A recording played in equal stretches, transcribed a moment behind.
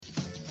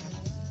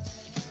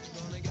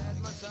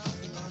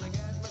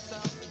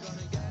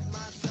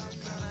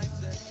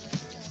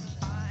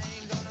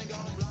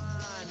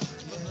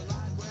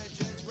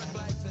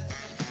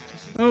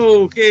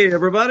Okay,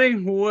 everybody,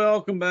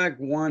 welcome back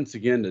once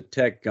again to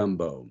Tech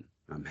Gumbo.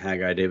 I'm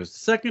Haggai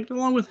Davis II,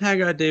 along with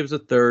Haggai Davis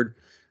III,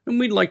 and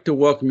we'd like to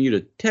welcome you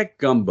to Tech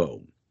Gumbo.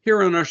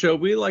 Here on our show,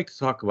 we like to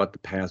talk about the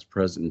past,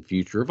 present, and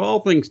future of all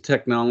things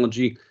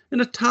technology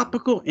in a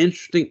topical,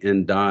 interesting,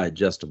 and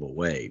digestible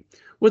way.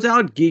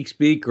 Without geek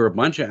speak or a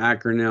bunch of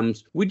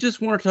acronyms, we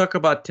just want to talk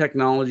about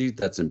technology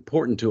that's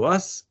important to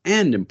us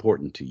and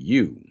important to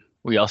you.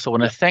 We also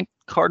want to thank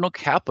Cardinal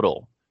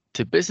Capital.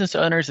 To business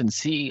owners and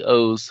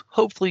CEOs,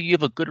 hopefully you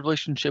have a good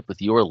relationship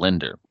with your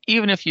lender.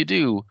 Even if you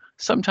do,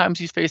 sometimes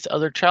you face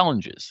other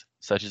challenges,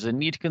 such as a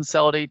need to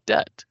consolidate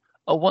debt,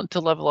 a want to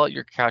level out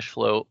your cash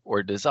flow, or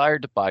a desire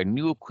to buy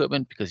new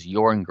equipment because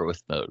you're in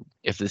growth mode.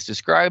 If this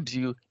describes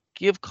you,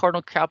 give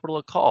Cardinal Capital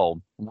a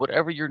call,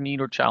 whatever your need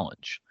or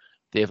challenge.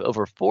 They have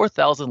over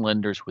 4,000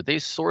 lenders where they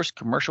source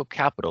commercial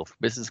capital for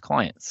business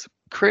clients.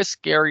 Chris,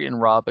 Gary,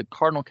 and Rob at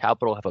Cardinal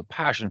Capital have a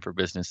passion for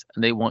business,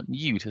 and they want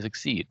you to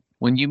succeed.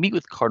 When you meet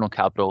with Cardinal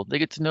Capital, they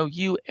get to know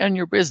you and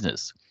your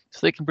business, so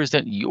they can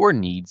present your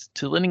needs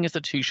to a lending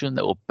institution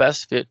that will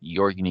best fit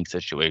your unique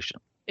situation.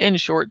 In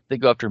short, they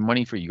go after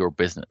money for your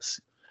business.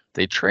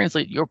 They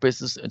translate your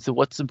business into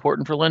what's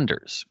important for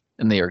lenders,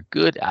 and they are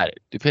good at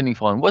it. Depending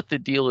upon what the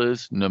deal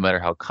is, no matter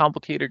how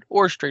complicated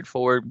or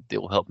straightforward, they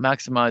will help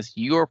maximize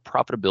your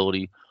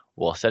profitability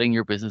while setting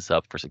your business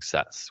up for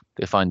success.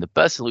 They find the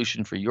best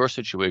solution for your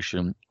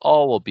situation,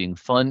 all while being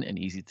fun and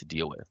easy to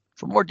deal with.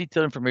 For more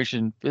detailed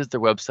information, visit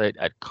their website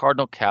at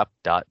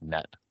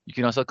cardinalcap.net. You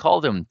can also call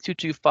them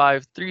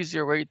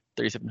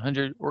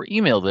 225-308-3700 or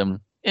email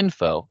them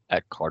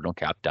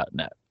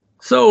info@cardinalcap.net.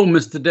 So,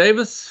 Mr.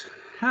 Davis,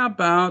 how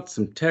about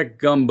some tech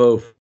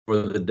gumbo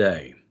for the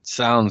day?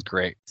 Sounds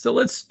great. So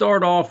let's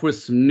start off with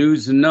some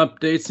news and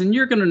updates, and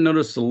you're going to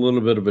notice a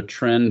little bit of a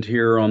trend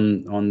here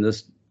on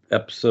this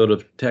episode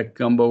of Tech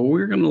Gumbo.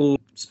 We're going to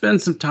spend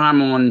some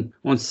time on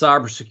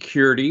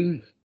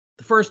cybersecurity.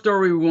 The first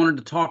story we wanted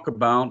to talk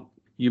about,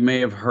 you may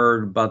have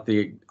heard about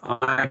the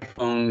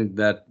iPhone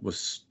that was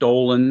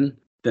stolen.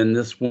 Then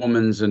this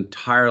woman's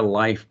entire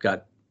life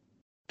got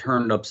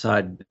turned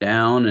upside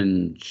down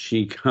and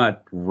she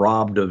got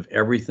robbed of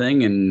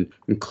everything, and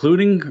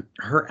including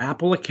her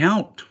Apple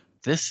account.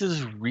 This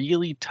is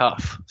really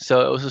tough.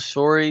 So it was a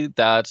story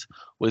that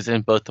was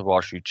in both the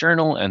Wall Street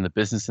Journal and the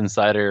Business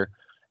Insider.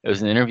 It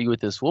was an interview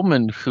with this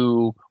woman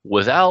who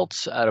was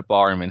out at a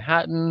bar in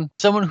Manhattan.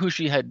 Someone who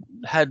she had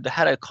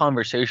a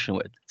conversation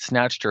with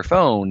snatched her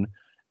phone,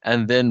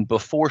 and then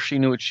before she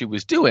knew what she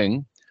was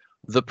doing,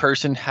 the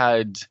person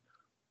had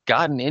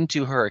gotten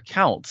into her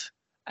account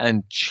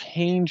and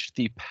changed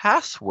the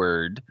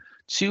password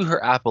to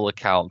her Apple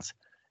account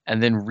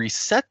and then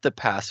reset the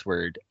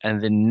password,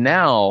 and then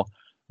now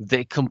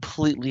they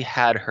completely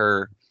had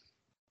her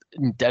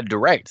dead to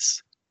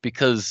rights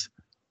because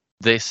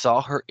they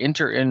saw her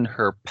enter in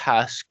her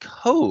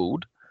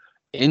passcode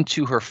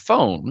into her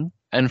phone,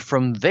 and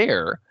from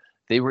there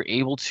they were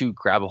able to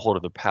grab a hold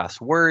of the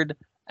password,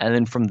 and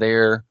then from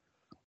there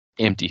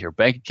empty her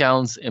bank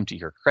accounts, empty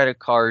her credit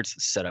cards,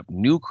 set up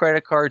new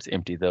credit cards,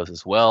 empty those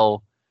as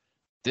well.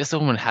 This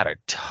woman had a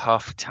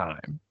tough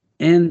time.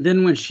 And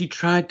then when she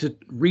tried to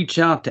reach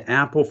out to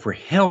Apple for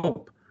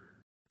help,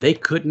 they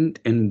couldn't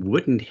and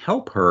wouldn't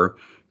help her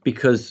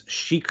because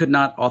she could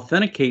not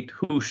authenticate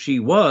who she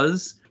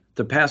was.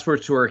 The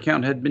password to her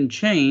account had been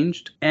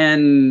changed,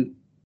 and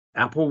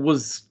Apple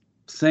was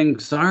saying,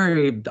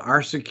 sorry,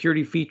 our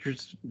security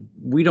features,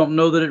 we don't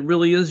know that it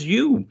really is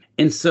you.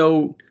 And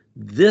so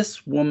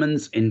this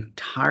woman's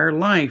entire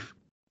life,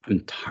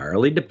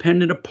 entirely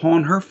dependent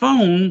upon her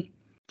phone,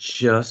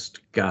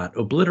 just got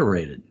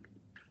obliterated.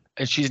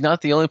 And she's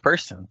not the only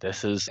person.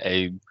 This is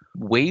a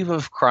wave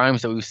of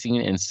crimes that we've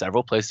seen in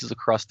several places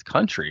across the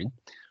country.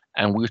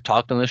 And we've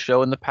talked on the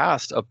show in the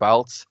past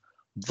about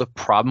the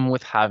problem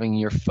with having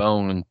your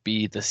phone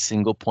be the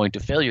single point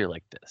of failure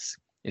like this.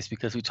 It's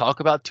because we talk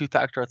about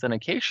two-factor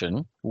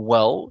authentication.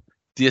 Well,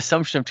 the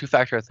assumption of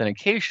two-factor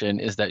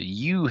authentication is that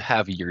you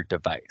have your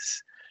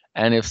device.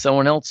 And if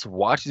someone else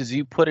watches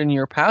you put in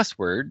your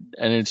password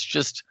and it's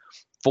just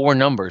 4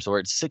 numbers or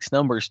it's 6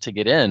 numbers to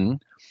get in,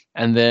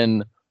 and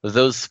then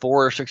those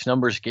 4 or 6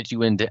 numbers get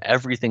you into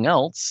everything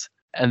else.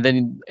 And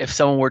then if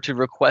someone were to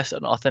request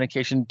an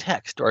authentication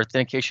text or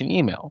authentication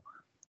email,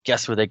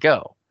 guess where they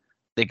go?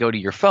 They go to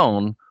your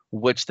phone,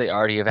 which they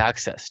already have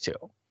access to.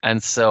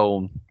 And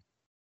so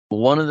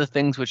one of the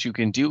things which you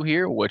can do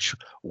here, which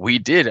we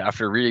did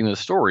after reading the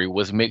story,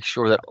 was make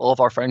sure that all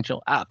of our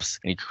financial apps,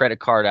 any credit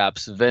card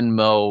apps,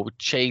 Venmo,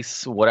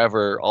 Chase,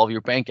 whatever, all of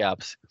your bank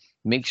apps,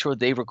 make sure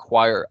they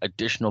require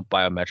additional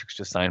biometrics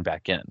to sign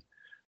back in.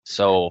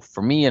 So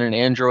for me in an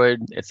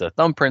Android, it's a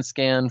thumbprint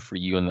scan. For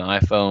you in the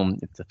iPhone,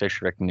 it's a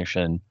facial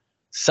recognition,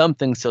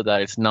 something so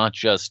that it's not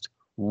just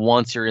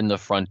once you're in the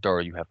front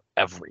door, you have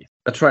everything.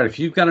 That's right. If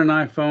you've got an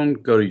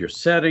iPhone, go to your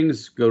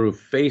settings, go to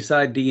Face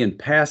ID and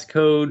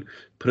passcode,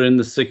 put in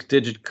the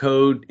 6-digit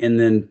code, and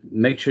then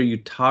make sure you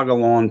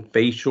toggle on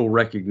facial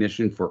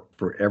recognition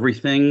for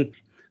everything.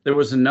 There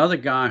was another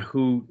guy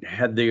who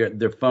had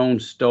their phone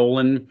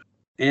stolen,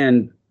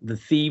 and the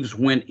thieves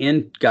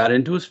got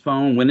into his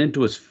phone, went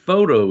into his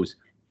photos,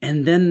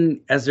 and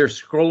then as they're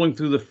scrolling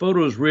through the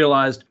photos,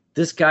 realized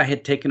this guy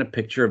had taken a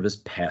picture of his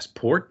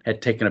passport,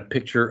 had taken a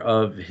picture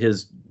of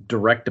his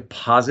direct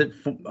deposit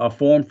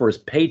form for his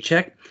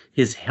paycheck,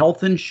 his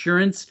health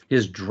insurance,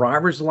 his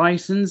driver's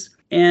license,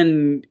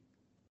 and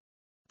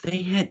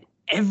they had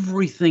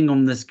everything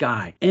on this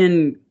guy.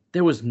 And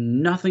there was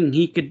nothing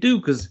he could do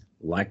because,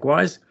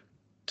 likewise,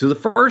 to the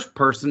first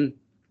person,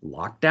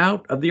 locked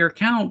out of their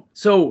account.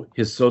 So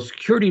his social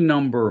security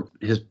number,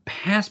 his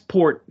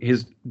passport,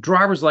 his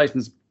driver's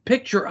license,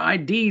 picture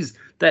IDs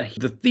that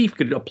the thief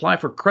could apply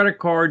for credit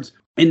cards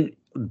and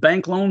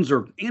bank loans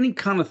or any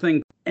kind of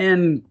thing.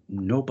 And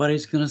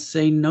nobody's going to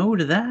say no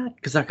to that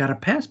because I got a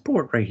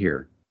passport right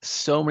here.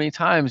 So many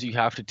times you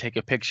have to take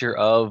a picture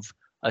of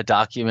a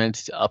document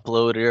to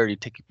upload it, or you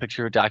take a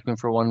picture of a document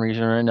for one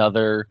reason or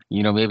another.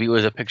 Maybe it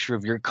was a picture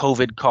of your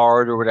COVID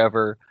card or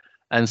whatever.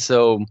 And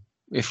so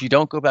if you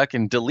don't go back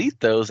and delete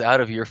those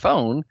out of your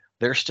phone,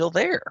 they're still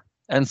there.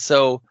 And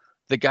so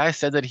the guy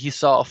said that he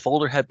saw a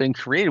folder had been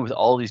created with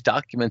all these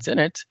documents in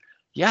it.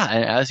 Yeah,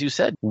 and as you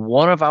said,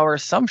 one of our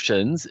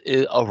assumptions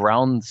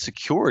around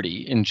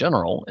security in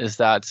general is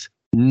that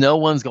no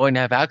one's going to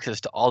have access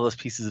to all those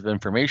pieces of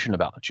information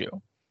about you.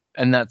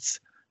 And that's,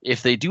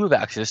 if they do have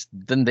access,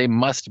 then they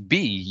must be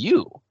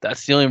you.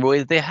 That's the only way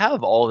that they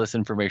have all this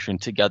information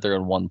together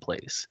in one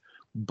place.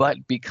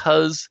 But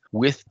because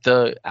with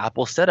the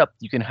Apple setup,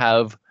 you can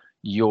have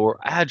your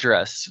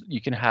address, you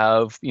can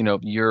have,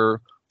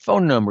 your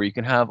phone number, you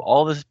can have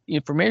all this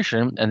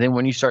information. And then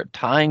when you start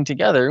tying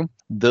together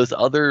those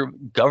other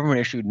government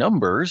issued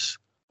numbers,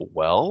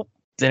 well,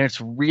 then it's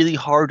really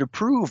hard to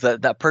prove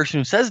that that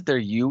person who says they're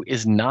you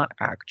is not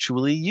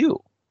actually you.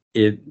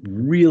 It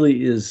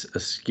really is a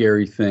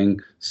scary thing.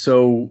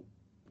 So,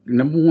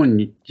 number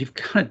one, you've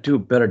got to do a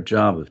better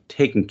job of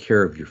taking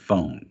care of your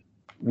phone.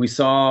 We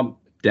saw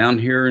down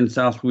here in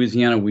South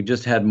Louisiana, we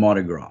just had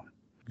Mardi Gras.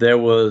 There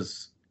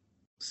was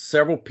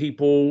several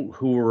people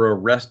who were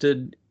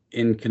arrested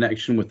in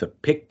connection with a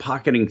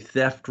pickpocketing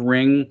theft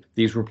ring.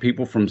 These were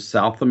people from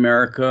South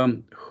America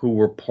who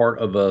were part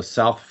of a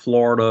South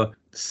Florida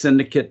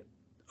syndicate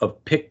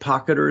of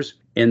pickpocketers.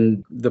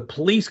 And the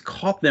police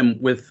caught them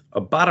with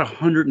about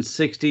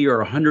 160 or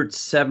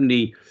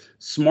 170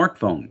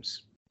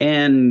 smartphones.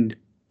 And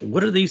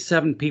what are these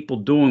 7 people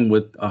doing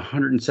with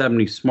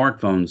 170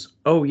 smartphones?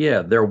 Oh,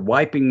 yeah, they're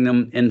wiping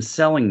them and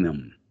selling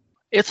them.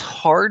 It's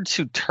hard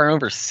to turn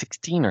over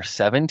 16 or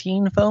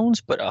 17 phones,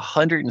 but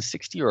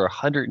 160 or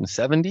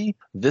 170,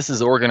 this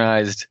is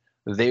organized.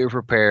 They were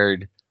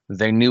prepared.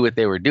 They knew what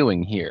they were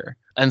doing here.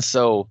 And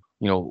so,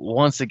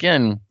 once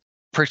again,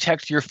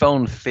 protect your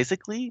phone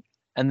physically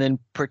and then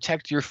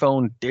protect your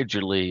phone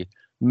digitally.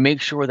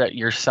 Make sure that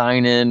your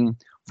sign-in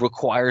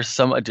requires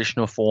some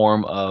additional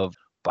form of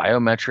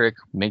biometric.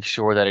 Make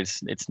sure that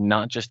it's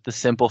not just the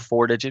simple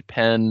 4-digit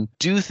PIN.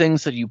 Do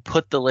things that you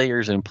put the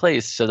layers in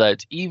place so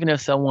that even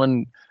if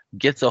someone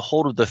gets a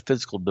hold of the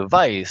physical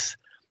device,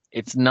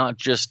 it's not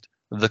just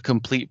the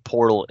complete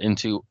portal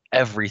into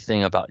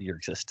everything about your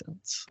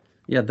existence.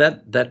 Yeah,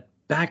 that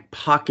back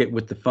pocket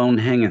with the phone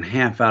hanging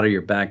half out of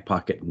your back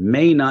pocket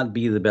may not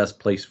be the best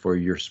place for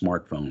your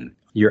smartphone.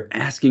 You're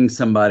asking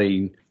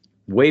somebody,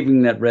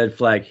 waving that red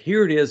flag,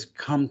 here it is,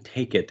 come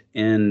take it,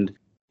 and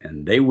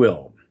they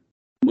will.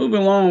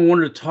 Moving along, I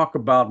wanted to talk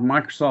about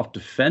Microsoft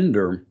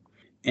Defender,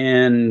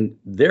 and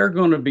they're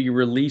going to be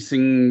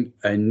releasing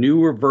a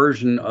newer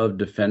version of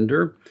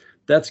Defender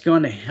that's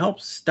going to help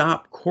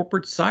stop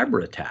corporate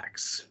cyber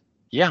attacks.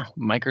 Yeah,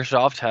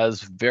 Microsoft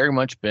has very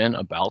much been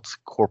about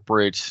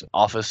corporate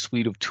Office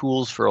suite of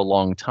tools for a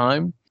long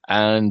time.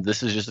 And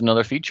this is just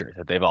another feature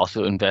that they've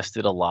also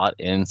invested a lot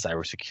in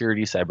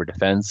cybersecurity, cyber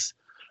defense.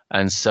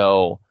 And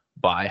so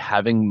by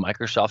having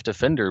Microsoft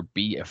Defender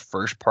be a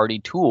first-party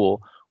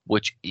tool,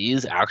 which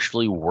is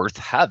actually worth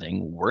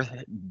having, worth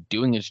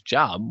doing its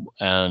job,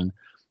 and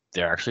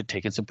they're actually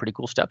taking some pretty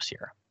cool steps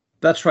here.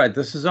 That's right.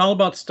 This is all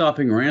about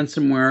stopping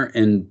ransomware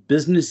and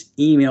business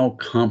email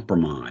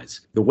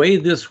compromise. The way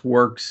this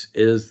works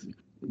is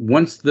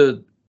once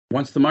the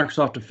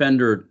Microsoft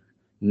Defender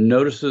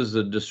notices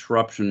a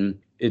disruption,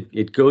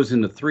 it goes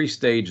into 3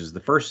 stages. The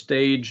first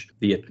stage,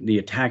 the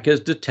attack is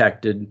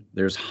detected.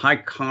 There's high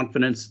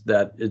confidence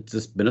that it's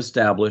just been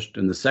established.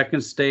 In the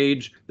second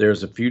stage,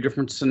 there's a few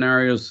different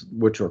scenarios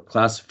which are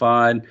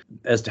classified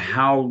as to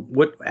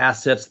what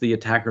assets the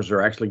attackers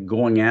are actually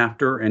going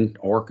after and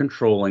or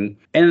controlling.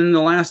 And in the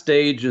last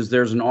stage is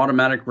there's an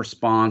automatic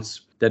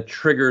response that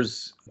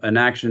triggers an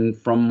action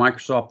from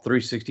Microsoft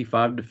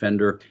 365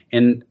 Defender,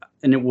 and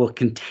it will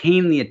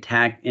contain the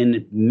attack and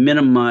it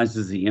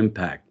minimizes the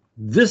impact.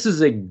 This is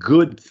a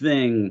good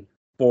thing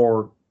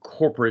for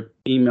corporate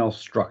email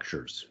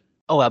structures.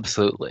 Oh,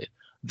 absolutely.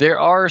 There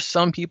are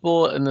some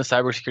people in the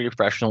cybersecurity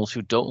professionals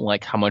who don't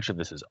like how much of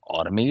this is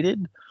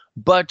automated,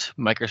 but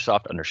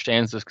Microsoft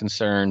understands those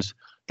concerns.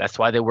 That's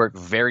why they work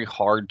very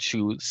hard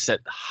to set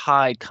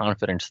high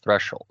confidence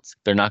thresholds.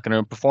 They're not going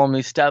to perform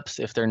these steps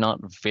if they're not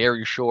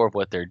very sure of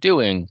what they're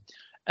doing.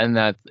 and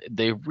that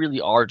they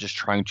really are just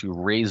trying to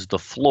raise the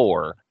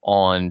floor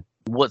on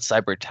what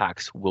cyber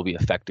attacks will be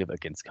effective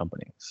against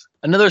companies.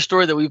 Another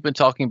story that we've been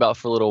talking about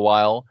for a little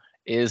while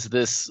is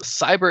this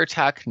cyber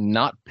attack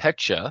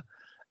NotPetya,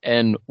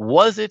 and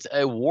was it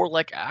a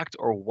warlike act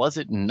or was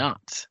it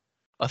not?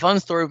 A fun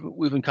story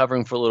we've been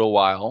covering for a little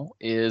while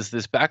is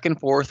this back and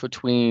forth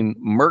between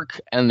Merck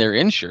and their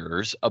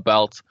insurers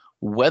about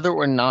whether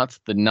or not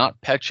the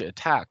NotPetya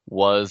attack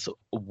was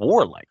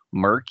warlike.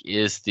 Merck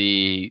is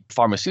the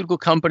pharmaceutical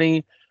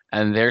company,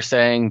 and they're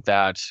saying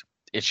that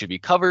it should be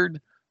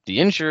covered. The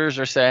insurers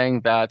are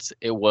saying that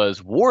it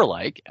was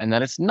warlike and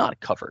that it's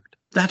not covered.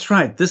 That's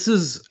right. This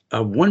is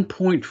a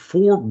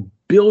 $1.4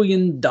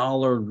 billion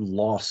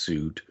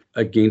lawsuit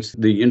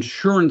against the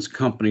insurance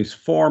companies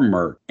for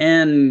Merck.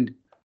 And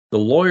the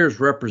lawyers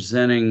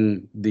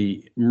representing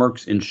the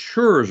Merck's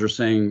insurers are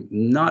saying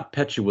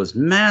NotPetya was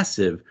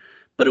massive,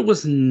 but it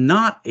was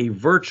not a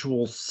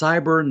virtual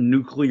cyber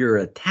nuclear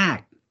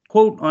attack,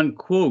 quote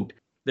unquote.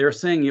 They're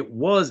saying it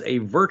was a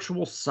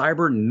virtual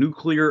cyber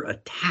nuclear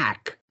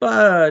attack,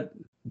 but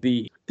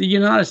the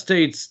United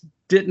States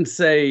didn't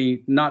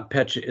say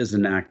NotPetya is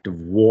an act of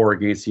war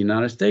against the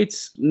United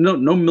States.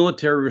 No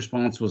military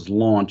response was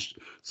launched,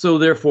 so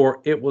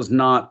therefore it was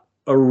not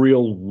a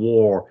real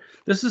war.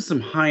 This is some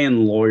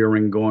high-end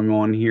lawyering going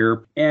on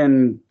here,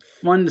 and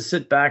fun to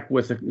sit back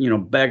with a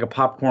bag of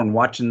popcorn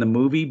watching the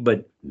movie,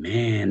 but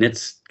man,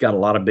 it's got a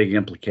lot of big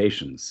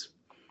implications.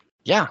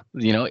 Yeah,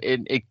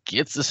 it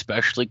gets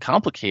especially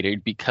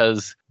complicated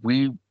because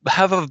we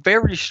have a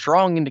very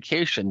strong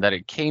indication that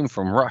it came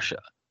from Russia,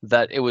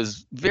 that it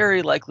was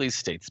very likely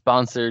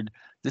state-sponsored.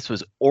 This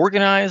was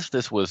organized,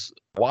 this was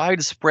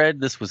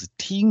widespread, this was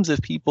teams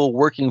of people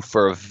working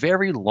for a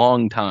very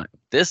long time.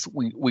 This,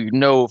 we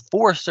know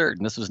for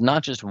certain, this was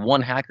not just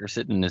one hacker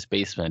sitting in his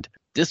basement.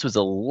 This was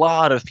a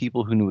lot of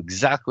people who knew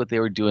exactly what they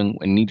were doing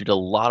and needed a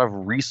lot of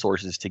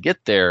resources to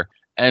get there.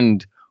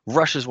 And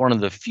Russia is one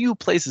of the few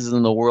places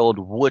in the world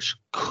which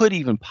could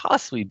even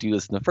possibly do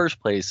this in the first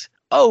place.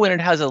 Oh, and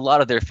it has a lot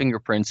of their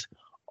fingerprints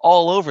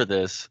all over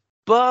this.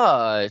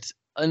 But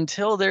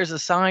until there's a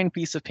signed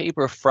piece of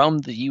paper from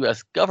the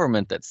U.S.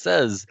 government that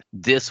says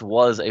this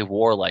was a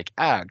warlike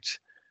act,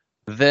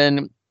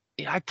 then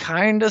I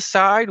kind of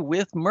side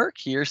with Merck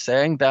here,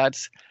 saying that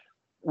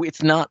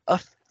it's not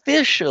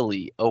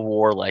officially a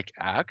warlike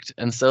act.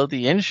 And so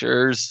the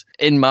insurers,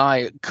 in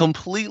my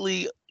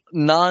completely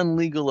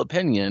non-legal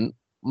opinion,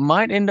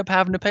 might end up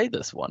having to pay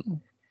this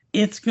one.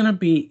 It's going to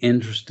be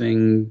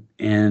interesting,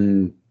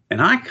 and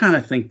I kind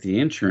of think the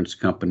insurance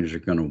companies are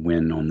going to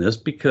win on this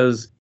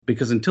because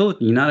until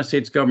the United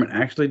States government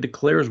actually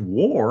declares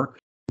war,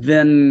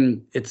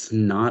 then it's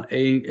not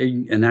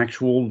an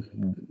actual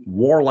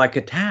warlike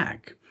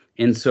attack.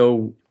 And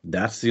so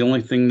that's the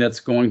only thing that's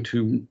going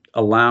to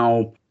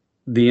allow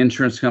the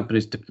insurance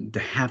companies to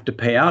have to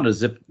pay out,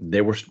 as if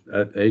they were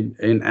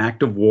an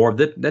act of war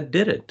that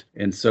did it.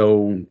 And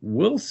so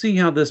we'll see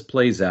how this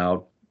plays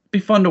out. Be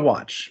fun to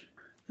watch.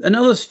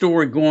 Another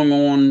story going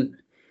on,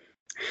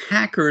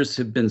 hackers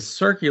have been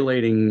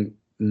circulating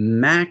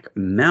Mac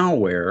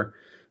malware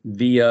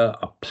via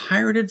a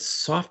pirated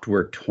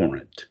software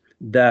torrent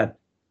that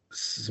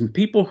some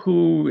people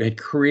who had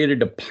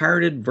created a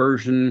pirated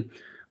version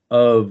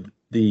of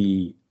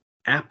the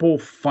Apple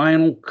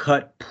Final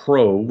Cut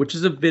Pro, which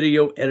is a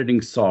video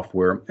editing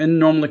software and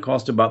normally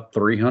costs about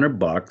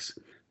 $300.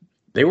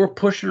 They were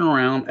pushing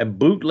around a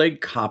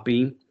bootleg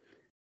copy,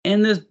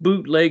 and this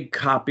bootleg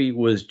copy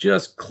was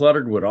just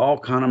cluttered with all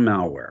kind of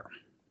malware.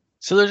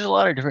 So there's a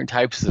lot of different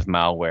types of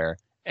malware,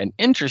 and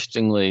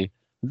interestingly,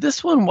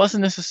 this one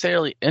wasn't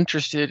necessarily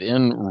interested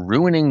in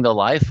ruining the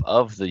life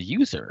of the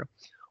user.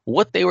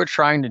 What they were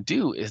trying to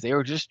do is they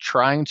were just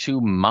trying to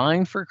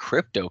mine for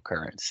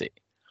cryptocurrency.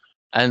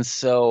 And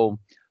so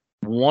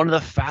one of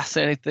the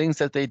fascinating things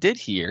that they did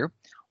here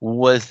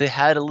was they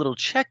had a little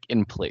check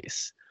in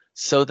place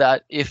so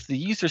that if the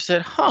user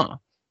said,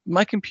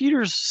 my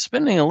computer's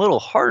spinning a little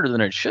harder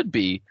than it should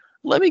be,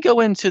 let me go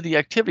into the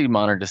activity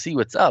monitor to see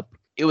what's up,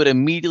 it would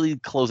immediately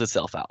close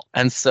itself out.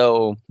 And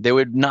so there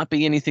would not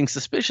be anything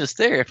suspicious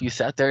there if you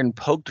sat there and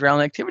poked around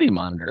the activity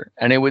monitor,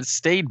 and it would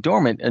stay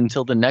dormant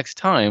until the next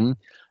time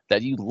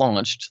that you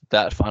launched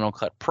that Final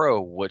Cut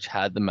Pro, which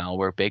had the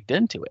malware baked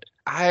into it.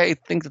 I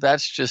think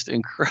that's just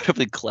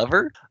incredibly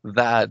clever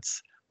that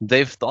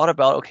they've thought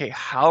about, okay,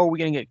 how are we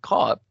going to get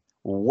caught?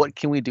 What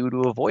can we do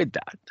to avoid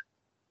that?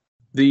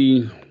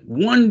 The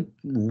one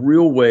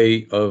real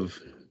way of,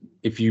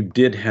 if you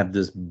did have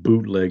this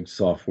bootleg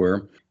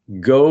software,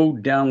 go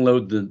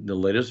download the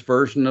latest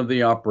version of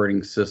the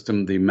operating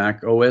system, the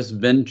Mac OS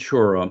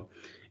Ventura,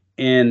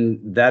 and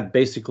that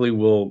basically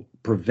will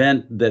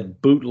prevent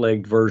that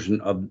bootleg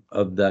version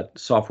of that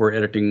software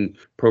editing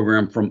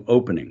program from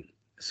opening.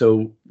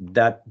 So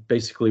that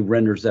basically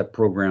renders that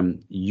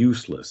program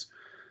useless.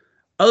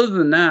 Other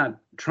than that,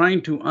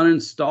 trying to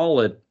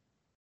uninstall it,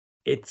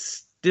 it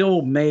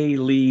still may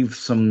leave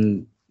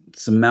some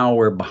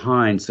malware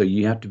behind. So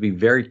you have to be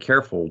very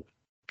careful.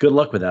 Good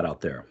luck with that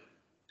out there.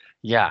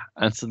 Yeah.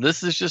 And so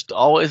this is just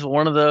always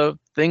one of the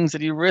things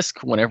that you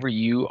risk whenever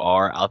you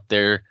are out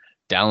there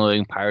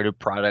downloading pirated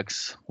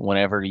products,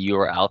 whenever you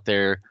are out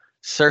there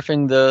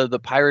surfing the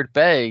pirate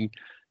bay.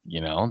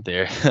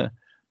 There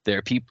there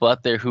are people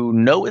out there who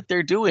know what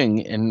they're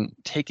doing and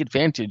take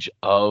advantage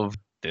of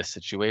this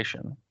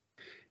situation.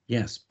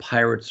 Yes,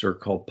 pirates are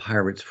called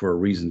pirates for a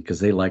reason because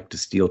they like to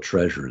steal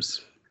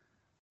treasures.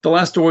 The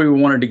last story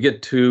we wanted to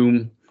get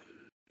to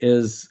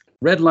is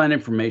redline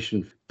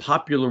information.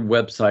 Popular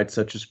websites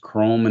such as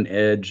Chrome and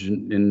Edge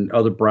and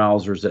other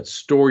browsers that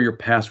store your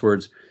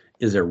passwords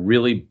is a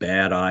really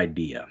bad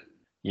idea.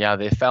 Yeah,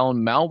 they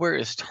found malware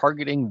is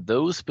targeting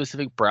those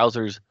specific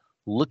browsers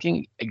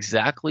looking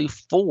exactly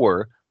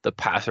for the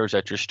passwords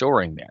that you're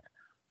storing there.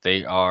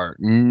 They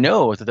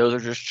know that those are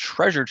just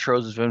treasure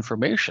troves of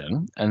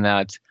information, and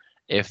that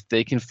if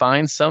they can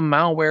find some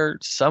malware,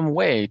 some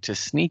way to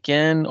sneak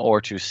in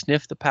or to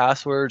sniff the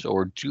passwords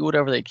or do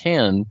whatever they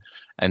can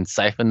and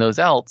siphon those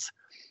out,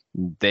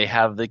 they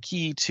have the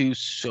key to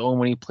so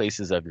many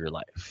places of your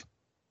life.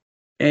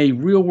 A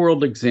real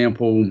world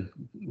example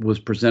was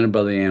presented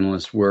by the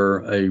analyst where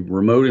a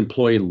remote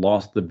employee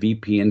lost the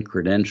VPN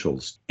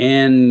credentials,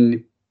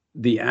 and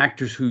the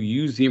actors who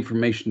used the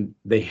information,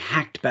 they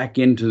hacked back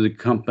into the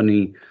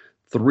company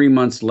 3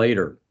 months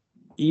later.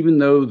 Even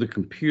though the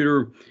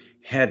computer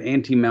had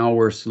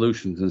anti-malware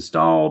solutions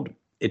installed,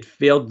 it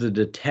failed to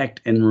detect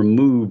and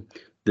remove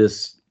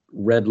this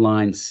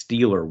Redline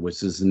Stealer,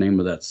 which is the name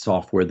of that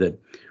software that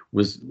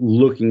was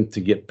looking to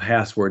get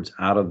passwords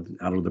out of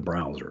the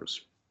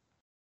browsers.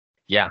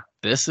 Yeah,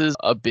 this is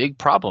a big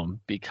problem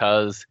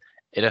because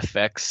it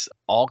affects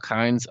all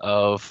kinds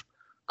of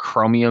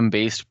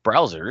Chromium-based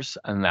browsers,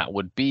 and that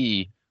would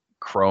be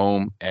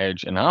Chrome,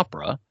 Edge, and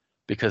Opera,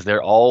 because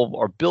they're all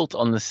are built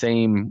on the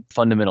same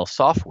fundamental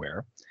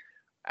software.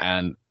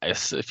 And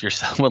if you're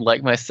someone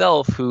like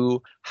myself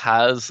who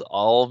has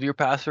all of your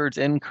passwords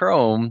in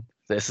Chrome,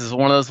 this is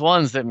one of those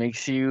ones that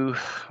makes you,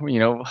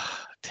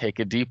 take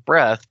a deep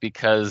breath,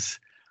 because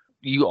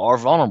you are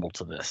vulnerable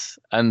to this,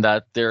 and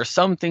that there are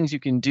some things you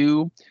can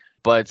do,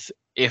 but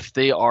if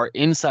they are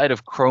inside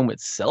of Chrome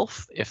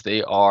itself, if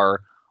they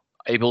are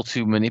able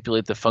to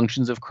manipulate the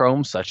functions of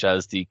Chrome, such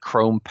as the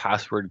Chrome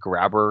password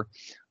grabber,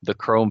 the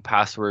Chrome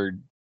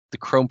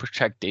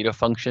protect data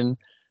function,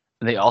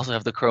 and they also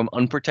have the Chrome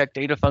unprotect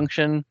data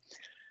function,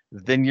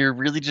 then you're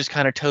really just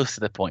kind of toast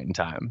at that point in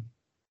time.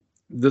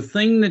 The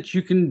thing that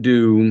you can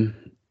do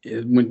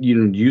when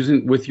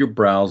using with your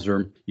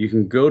browser, you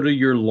can go to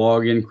your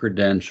login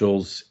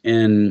credentials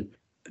and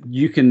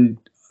you can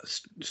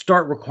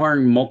start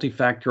requiring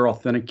multi-factor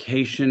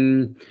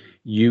authentication.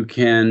 You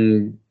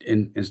can,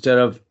 instead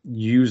of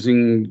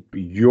using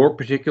your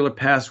particular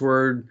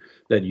password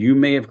that you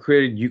may have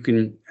created, you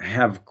can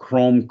have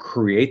Chrome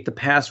create the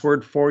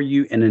password for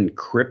you and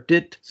encrypt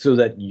it so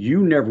that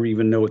you never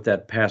even know what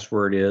that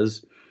password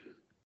is.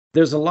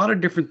 There's a lot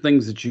of different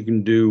things that you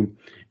can do,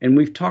 and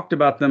we've talked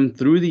about them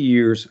through the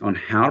years on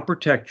how to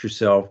protect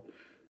yourself.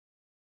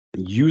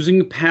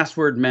 Using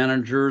password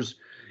managers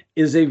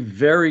is a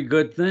very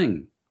good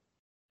thing,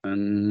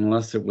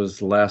 unless it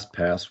was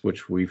LastPass,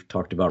 which we've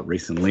talked about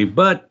recently,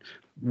 but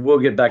we'll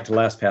get back to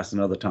LastPass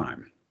another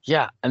time.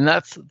 Yeah, and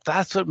that's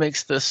what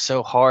makes this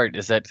so hard,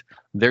 is that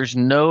there's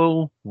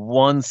no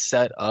one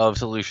set of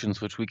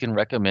solutions which we can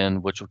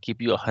recommend which will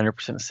keep you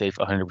 100% safe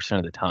 100%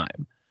 of the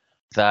time.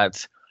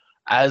 That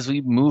as we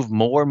move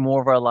more and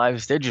more of our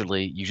lives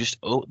digitally,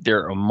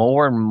 there are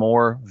more and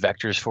more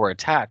vectors for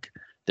attack.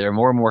 There are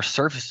more and more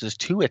surfaces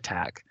to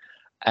attack,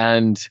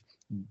 and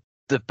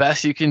the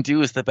best you can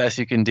do is the best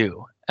you can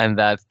do. And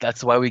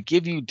that's why we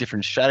give you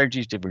different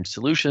strategies, different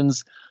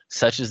solutions,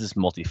 such as this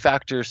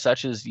multi-factor,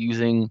 such as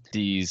using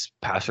these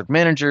password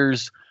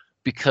managers,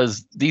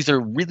 because these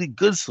are really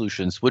good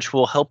solutions which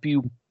will help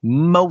you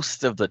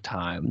most of the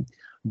time.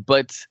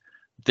 But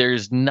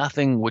there's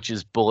nothing which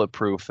is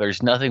bulletproof.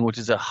 There's nothing which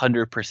is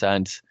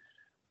 100%.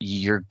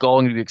 You're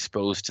going to be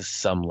exposed to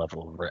some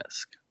level of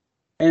risk.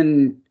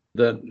 And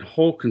the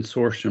whole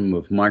consortium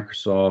of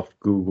Microsoft,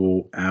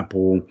 Google,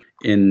 Apple,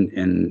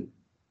 and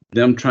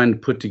them trying to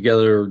put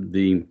together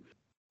the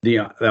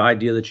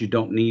idea that you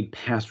don't need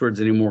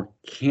passwords anymore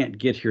can't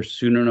get here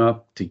soon enough.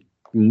 To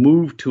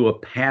move to a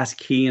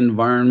passkey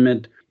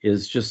environment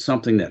is just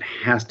something that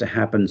has to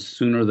happen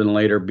sooner than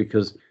later,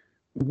 because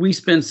we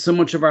spend so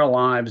much of our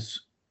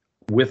lives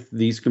with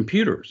these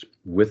computers,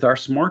 with our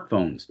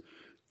smartphones,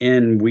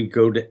 and we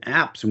go to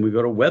apps and we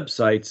go to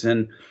websites,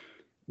 and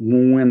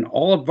when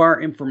all of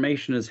our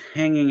information is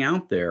hanging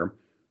out there,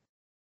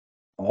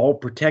 all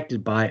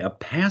protected by a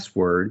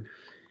password,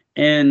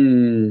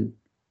 and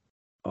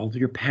all of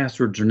your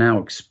passwords are now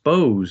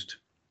exposed,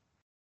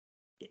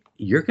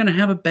 you're going to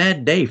have a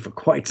bad day for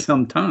quite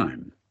some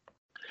time.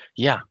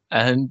 Yeah,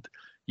 and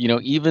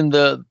even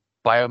the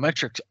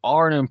biometrics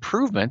are an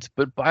improvement,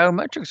 but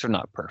biometrics are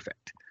not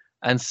perfect.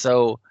 And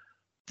so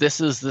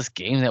this is this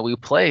game that we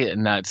play,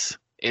 and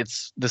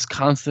it's this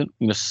constant,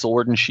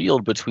 sword and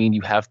shield between,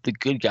 you have the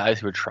good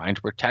guys who are trying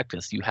to protect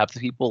us. You have the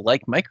people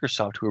like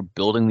Microsoft who are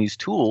building these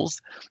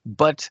tools,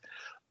 but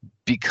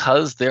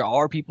because there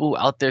are people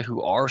out there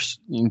who are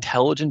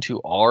intelligent,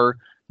 who are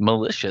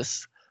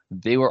malicious,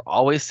 they will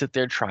always sit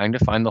there trying to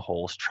find the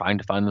holes, trying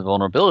to find the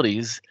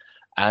vulnerabilities,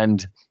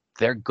 and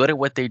they're good at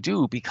what they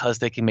do because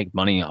they can make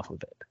money off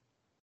of it.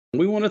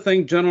 We want to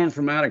thank General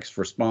Informatics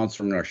for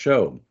sponsoring our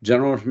show.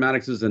 General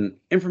Informatics is an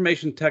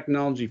information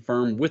technology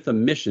firm with a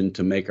mission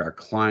to make our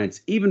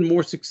clients even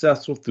more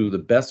successful through the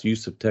best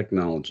use of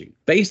technology.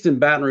 Based in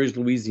Baton Rouge,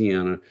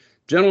 Louisiana,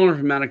 General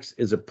Informatics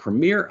is a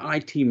premier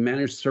IT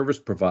managed service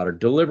provider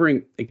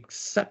delivering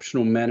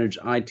exceptional managed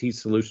IT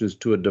solutions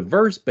to a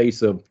diverse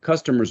base of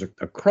customers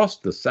across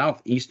the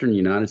southeastern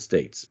United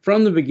States.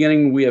 From the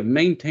beginning, we have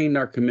maintained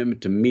our commitment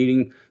to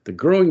meeting the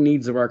growing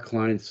needs of our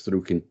clients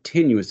through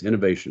continuous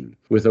innovation.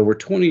 With over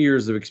 20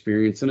 years of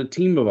experience and a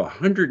team of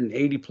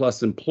 180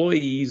 plus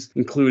employees,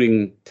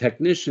 including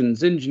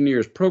technicians,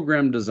 engineers,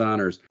 program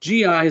designers,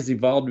 GI has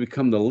evolved to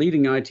become the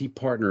leading IT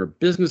partner of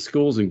business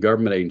schools and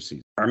government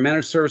agencies. Our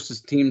managed services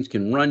teams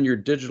can run your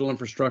digital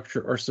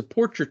infrastructure or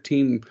support your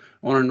team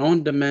on an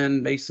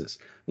on-demand basis,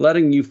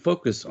 letting you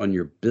focus on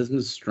your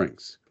business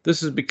strengths.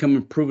 This has become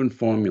a proven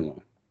formula.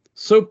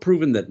 So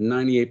proven that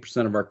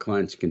 98% of our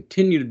clients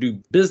continue to do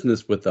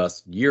business with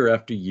us year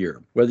after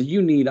year. Whether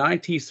you need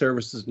IT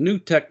services, new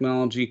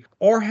technology,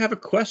 or have a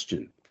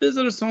question,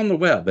 visit us on the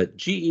web at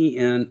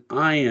geninf.com.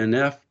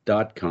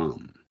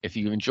 If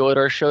you enjoyed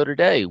our show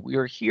today, we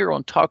are here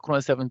on Talk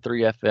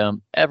 107.3 FM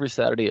every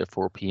Saturday at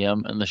 4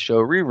 p.m. and the show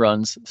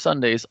reruns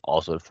Sundays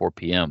also at 4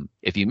 p.m.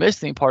 If you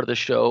missed any part of the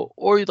show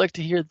or you'd like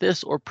to hear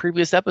this or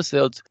previous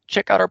episodes,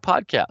 check out our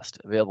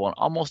podcast, available on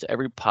almost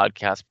every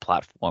podcast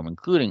platform,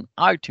 including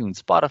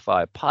iTunes,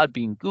 Spotify,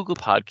 Podbean, Google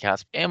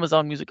Podcasts,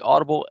 Amazon Music,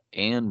 Audible,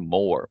 and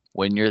more.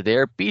 When you're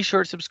there, be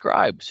sure to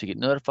subscribe so you get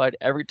notified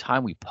every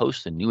time we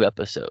post a new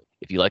episode.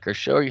 If you like our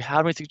show or you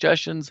have any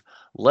suggestions,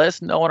 let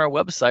us know on our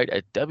website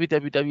at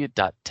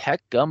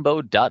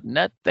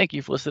www.techgumbo.net. Thank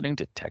you for listening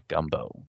to Tech Gumbo.